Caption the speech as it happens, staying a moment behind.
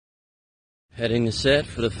Heading to set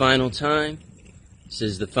for the final time. This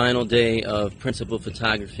is the final day of principal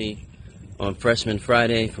photography on Freshman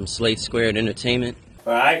Friday from Slate Squared Entertainment.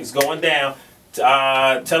 All right, it's going down.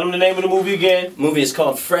 Tell them the name of the movie again. The movie is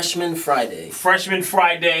called Freshman Friday. Freshman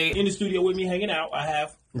Friday. In the studio with me hanging out, I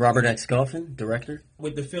have Robert X. Golphin, director.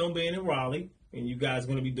 With the film being in Raleigh, and you guys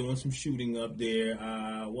going to be doing some shooting up there.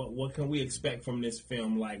 What can we expect from this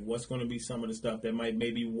film? Like, what's going to be some of the stuff that might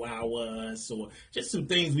maybe wow us, or just some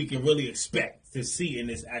things we can really expect to see in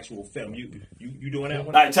this actual film? You doing that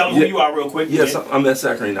one? All right, tell them who you are real quick. Yes, I'm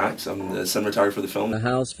𝘛𝘩𝘢 𝘋. I'm the cinematographer for the film.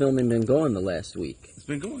 How's filming been going the last week? It's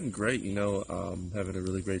been going great, you know, having a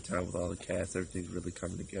really great time with all the cast. Everything's really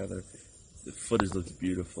coming together. The footage looks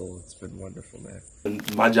beautiful. It's been wonderful, man.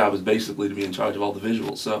 And my job is basically to be in charge of all the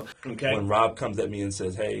visuals. So when Rob comes at me and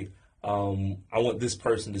says, hey, I want this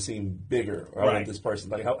person to seem bigger, or I want this person,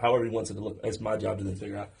 like however he wants it to look, it's my job to then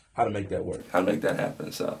figure out how to make that work. How to make that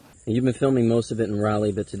happen, so. You've been filming most of it in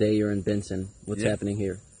Raleigh, but today you're in Benson. What's happening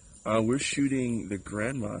here? We're shooting the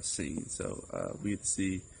grandma scene, so we get to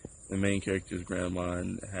see the main character's grandma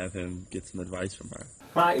and have him get some advice from her.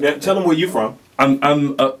 All right, now tell them where you're from. I'm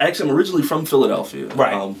originally from Philadelphia,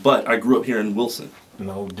 right? But I grew up here in Wilson.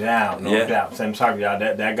 No doubt, no doubt. Same time, y'all.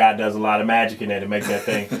 That guy does a lot of magic in there to make that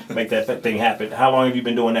thing happen. How long have you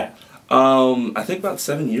been doing that? I think about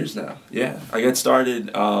 7 years now. Yeah, I got started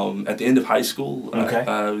at the end of high school. Okay.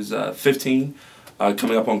 I was 15,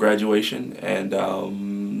 coming up on graduation,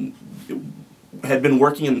 and had been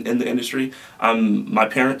working in the industry. My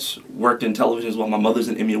parents worked in television as well. My mother's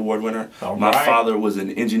an Emmy Award winner. My father was an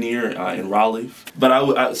engineer in Raleigh.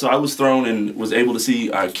 But so I was thrown and was able to see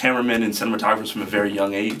cameramen and cinematographers from a very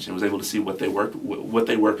young age, and was able to see what they worked with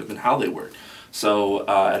and how they worked. So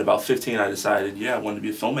at about 15, I decided, I wanted to be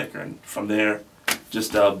a filmmaker, and from there,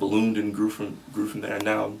 just ballooned and grew from there. And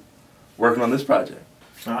now I'm working on this project.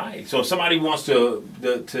 All right. So if somebody wants to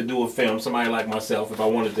do a film, somebody like myself, if I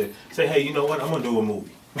wanted to say, hey, you know what, I'm gonna do a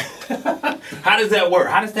movie. How does that work?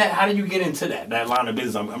 How do you get into that line of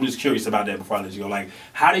business? I'm just curious about that before I let you go. Like,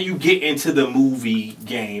 how do you get into the movie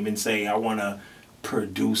game and say, I want to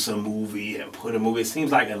produce a movie and put a movie? It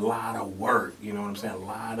seems like a lot of work. You know what I'm saying? A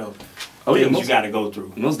lot of things you got to go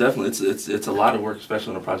through. Most definitely, it's a lot of work,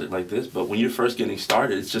 especially on a project like this. But when you're first getting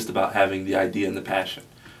started, it's just about having the idea and the passion.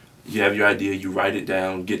 You have your idea, you write it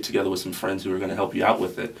down, get together with some friends who are going to help you out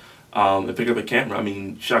with it, and pick up a camera. I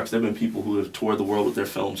mean, shucks, there have been people who have toured the world with their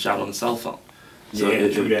film shot on a cell phone. So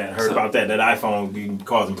true that. Heard about that. That iPhone be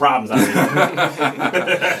causing problems out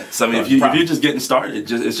there. So, I mean, if you're just getting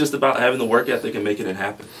started, it's just about having the work ethic and making it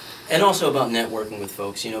happen. And also about networking with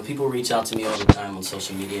folks. You know, people reach out to me all the time on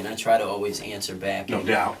social media, and I try to always answer back. No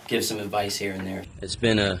doubt. Give some advice here and there. It's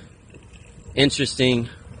been a interesting,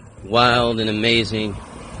 wild, and amazing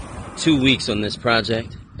 2 weeks on this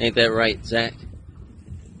project. Ain't that right, Zach?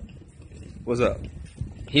 What's up?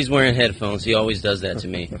 He's wearing headphones. He always does that to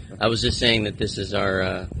me. I was just saying that this is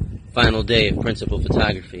our final day of principal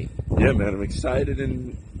photography. Yeah, man, I'm excited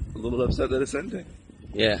and a little upset that it's ending.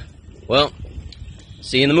 Yeah. Well,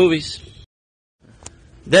 see you in the movies.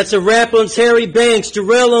 That's a wrap on Terry Banks,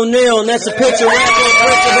 Jarrell O'Neal, and that's a picture wrap on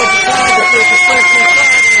principal photography.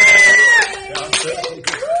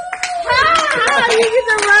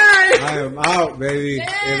 I am out, baby.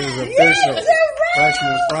 It is official.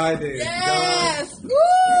 Freshman Friday is done.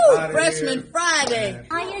 Woo! Freshman Friday.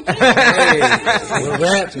 Hey, We're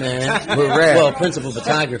wrapped, man. We're wrapped. Well, principal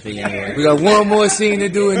photography, anyway. we got one more scene to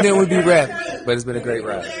do and then we'll be wrapped. But it's been a great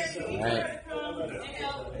ride. All right.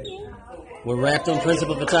 We're wrapped on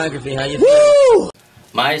principal photography. How you feeling?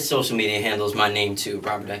 My social media handle is my name too,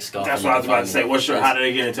 Robert X. Golphin. That's what I was about to say. How do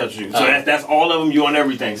they get in touch with you? So that's all of them. You on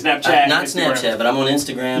everything? Snapchat? Not Instagram. Snapchat, but I'm on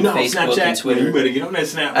Instagram, Facebook, Snapchat, and Twitter. You better get on that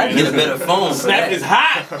Snap. I get a better phone. Snap is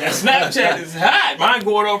hot. That Snapchat is hot. Mine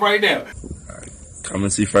going up right now. Come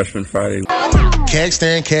and see Freshman Friday. 𝘾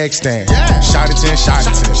𝘛𝘩𝘢 𝘋 𝘛𝘳𝘢 𝘎 𝑠𝑡𝑎𝑛, 𝘾 𝘛𝘩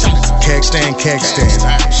𝘋 𝘛𝘳𝘢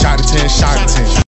𝑠𝑡𝑎𝑛, 𝘎 𝑠𝑡𝑎𝑛